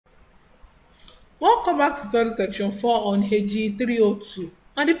Welcome back to study section 4 on HG 302.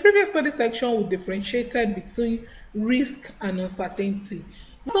 On the previous study section, we differentiated between risk and uncertainty.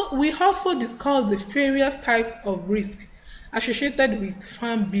 So we also discussed the various types of risk associated with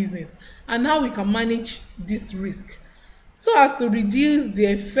farm business and how we can manage this risk so as to reduce the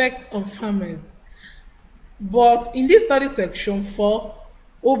effect on farmers. But in this study section 4,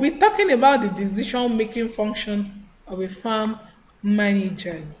 we'll be talking about the decision-making functions of a farm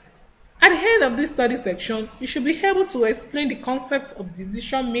managers. At the end of this study section, you should be able to explain the concepts of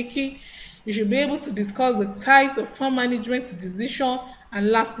decision making, you should be able to discuss the types of farm management decision,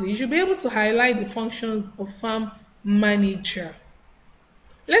 and lastly, you should be able to highlight the functions of farm manager.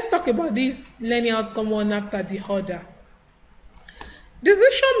 Let's talk about this learning outcome one after the other.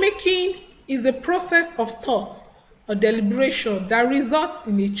 Decision making is the process of thought or deliberation that results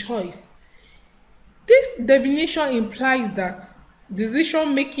in a choice. This definition implies that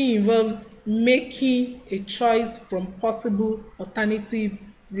decision making involves making a choice from possible alternative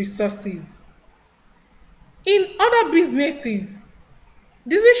resources. In other businesses,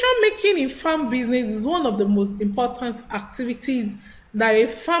 decision making in farm business is one of the most important activities that a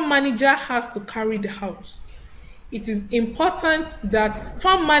farm manager has to carry out. It is important that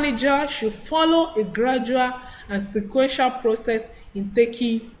farm manager should follow a gradual and sequential process in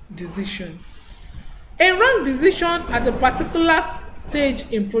taking decisions. A wrong decision at a particular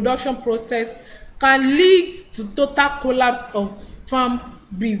stage in production process can lead to total collapse of farm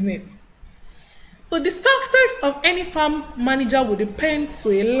business. So the success of any farm manager will depend to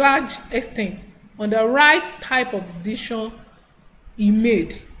a large extent on the right type of decision he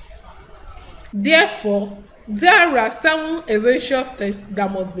made. Therefore, there are 7 essential steps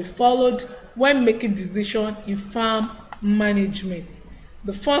that must be followed when making decisions in farm management.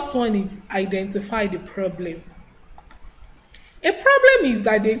 The first one is identify the problem. A problem is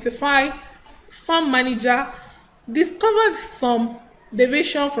identified. Farm manager discovered some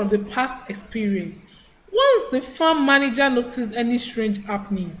deviation from the past experience. Once the farm manager notices any strange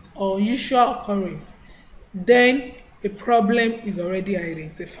happenings or unusual occurrence, then a problem is already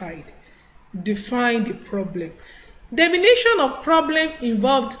identified. Define the problem. Definition of problem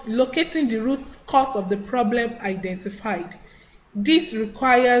involved locating the root cause of the problem identified. This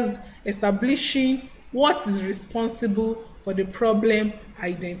requires establishing what is responsible for the problem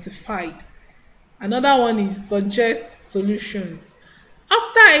identified. Another one is suggest solutions.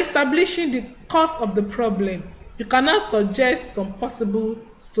 After establishing the cause of the problem, you can now suggest some possible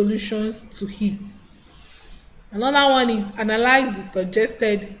solutions to it. Another one is analyze the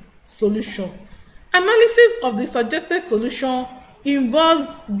suggested solution. Analysis of the suggested solution involves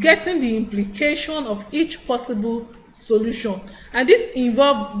getting the implication of each possible solution, and this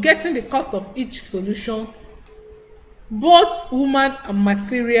involves getting the cost of each solution, both human and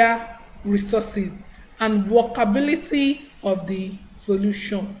material resources, and workability of the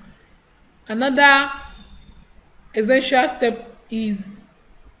solution. Another essential step is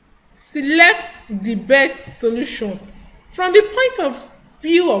select the best solution. From the point of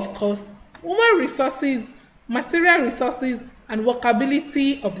view of cost, human resources, material resources, and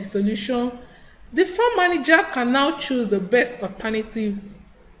workability of the solution, the farm manager can now choose the best alternative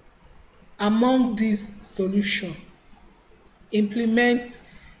among these solutions. Implement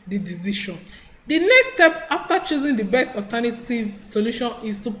the decision. The next step after choosing the best alternative solution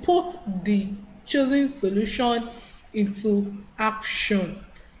is to put the chosen solution into action.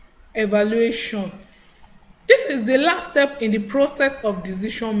 Evaluation. This is the last step in the process of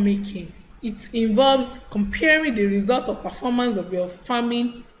decision making. It involves comparing the results of performance of your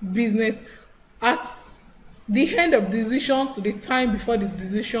farming business at the end of the decision to the time before the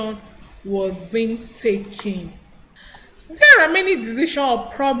decision was being taken. There are many decisions or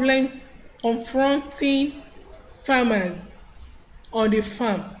problems confronting farmers on the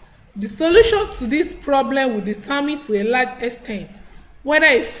farm. The solution to this problem will determine to a large extent whether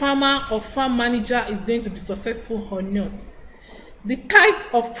a farmer or farm manager is going to be successful or not. The types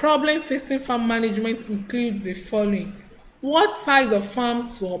of problem facing farm management include the following: what size of farm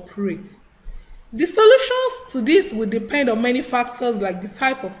to operate. The solutions to this will depend on many factors like the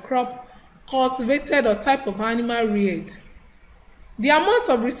type of crop cultivated or type of animal reared, the amount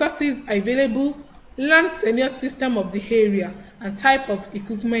of resources available, land tenure system of the area, and type of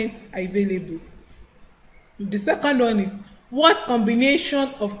equipment available. The second one is what combination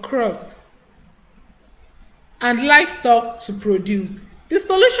of crops and livestock to produce. The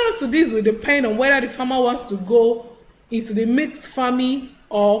solution to this will depend on whether the farmer wants to go into the mixed farming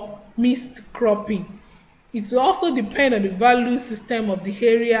or mixed cropping. It will also depend on the value system of the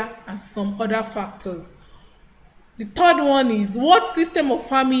area and some other factors. The third one is what system of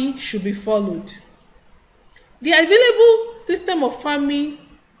farming should be followed. The available system of farming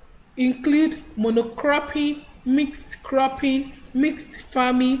include monocropping, mixed cropping, mixed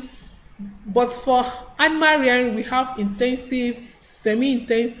farming, but for animal rearing we have intensive,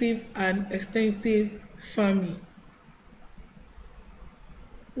 semi-intensive and extensive farming.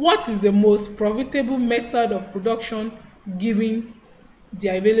 What is the most profitable method of production given the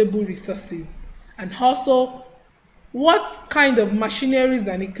available resources? And also, what kind of machineries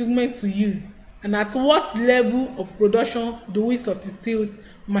and equipment to use? And at what level of production do we substitute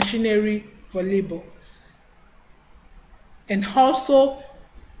machinery for labor? And also,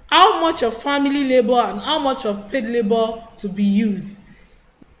 how much of family labor and how much of paid labor to be used?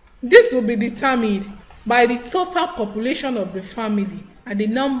 This will be determined by the total population of the family and the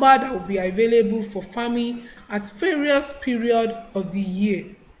number that will be available for farming at various periods of the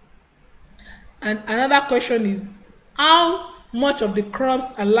year. And another question is how much of the crops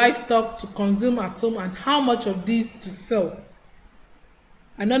and livestock to consume at home and how much of these to sell.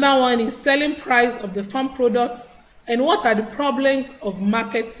 Another one is selling price of the farm products and what are the problems of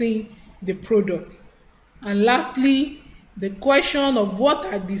marketing the products. And lastly, the question of what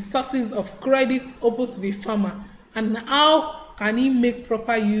are the sources of credit open to the farmer and how can he make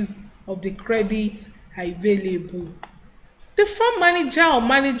proper use of the credit available. The farm manager or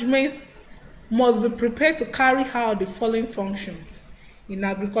management must be prepared to carry out the following functions in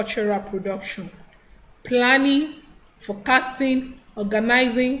agricultural production: planning, forecasting,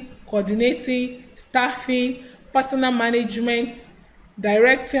 organizing, coordinating, staffing, personal management,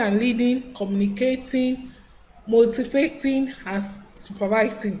 directing and leading, communicating, motivating, and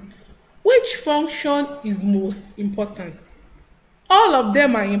supervising. Which function is most important? All of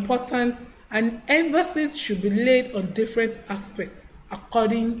them are important and emphasis should be laid on different aspects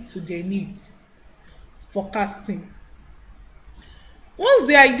according to their needs. Forecasting. Once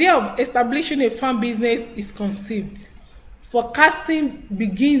the idea of establishing a farm business is conceived, forecasting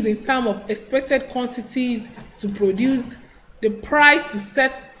begins in terms of expected quantities to produce, the price to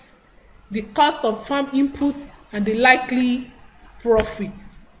set, the cost of farm inputs, and the likely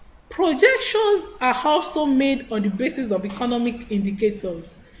profits. Projections are also made on the basis of economic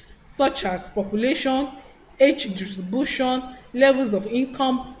indicators such as population, age distribution, levels of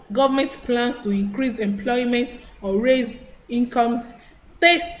income, government plans to increase employment or raise incomes,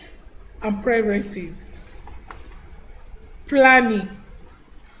 tastes and preferences. Planning.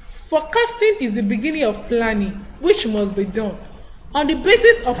 Forecasting is the beginning of planning, which must be done. On the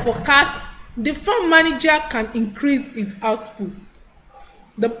basis of forecast, the farm manager can increase his output.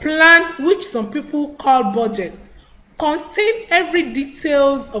 The plan, which some people call budget, contains every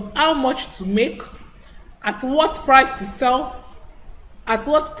details of how much to make, at what price to sell, at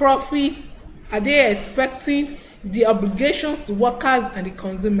what profit are they expecting, the obligations to workers and the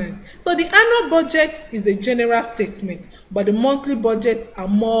consumers. So the annual budget is a general statement, but the monthly budgets are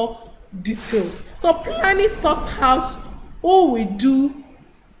more detailed. So planning sorts out who will do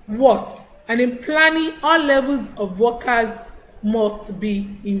what, and in planning all levels of workers must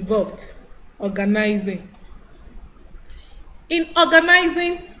be involved. Organizing. In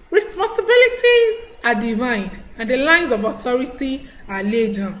organizing, responsibilities are defined and the lines of authority are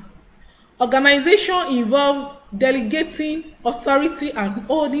laid down. Organization involves delegating authority and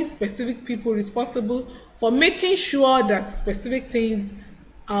holding specific people responsible for making sure that specific things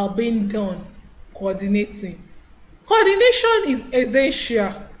are being done. Coordinating. Coordination is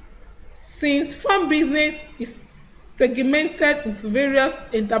essential since farm business is segmented into various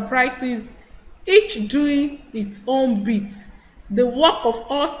enterprises, each doing its own bit. The work of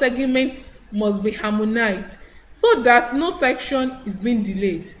all segments must be harmonized so that no section is being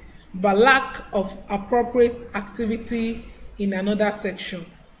delayed by lack of appropriate activity in another section.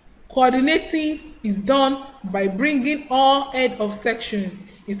 Coordinating is done by bringing all head of sections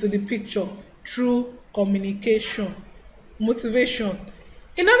into the picture through communication. Motivation.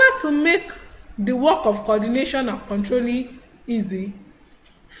 In order to make the work of coordination and controlling easy,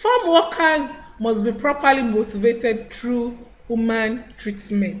 farm workers must be properly motivated through human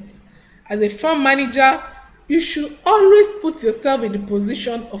treatment. As a farm manager, you should always put yourself in the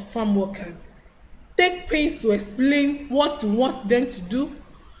position of farm workers. Take pains to explain what you want them to do,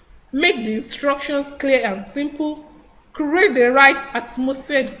 make the instructions clear and simple, create the right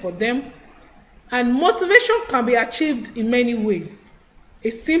atmosphere for them, and motivation can be achieved in many ways. A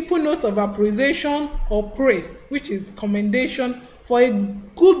simple note of appreciation or praise, which is commendation for a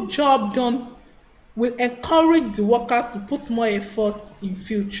good job done, will encourage the workers to put more effort in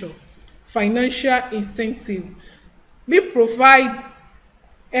future. Financial incentive. We provide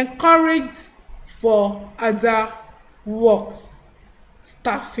encourage for other works.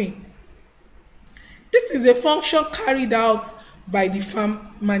 Staffing. This is a function carried out by the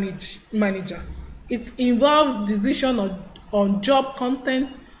farm manager. It involves decision on job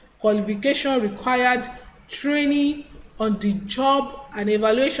content, qualification required, training on the job, and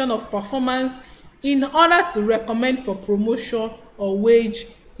evaluation of performance in order to recommend for promotion or wage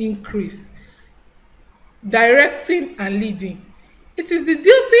increase. Directing and leading. It is the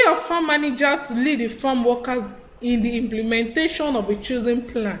duty of farm manager to lead the farm workers in the implementation of a chosen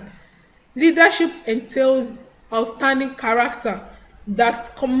plan. Leadership entails outstanding character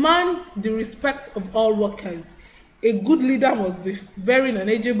that commands the respect of all workers. A good leader must be very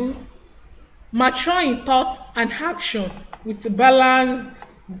knowledgeable, mature in thought and action, with balanced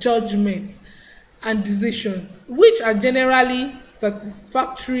judgment and decisions, which are generally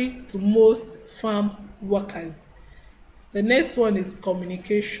satisfactory to most farm workers. The next one is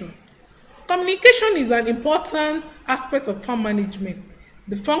communication. Communication is an important aspect of farm management.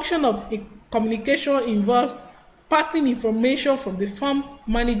 The function of communication involves passing information from the farm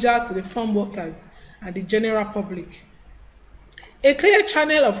manager to the farm workers and the general public. A clear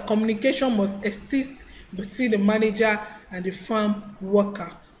channel of communication must exist between the manager and the farm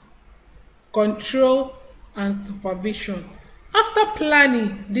worker. Control and supervision. After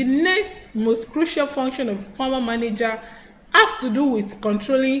planning, the next most crucial function of farmer manager has to do with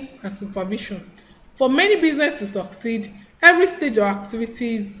controlling and supervision. For many business to succeed, every stage of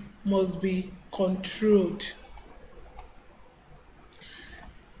activities must be controlled.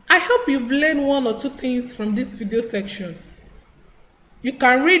 I hope you've learned one or two things from this video section. You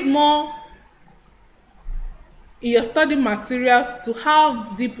can read more in your study materials to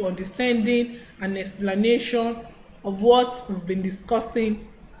have deep understanding and explanation of what we've been discussing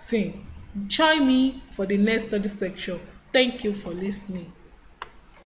since. Join me for the next study section. Thank you for listening.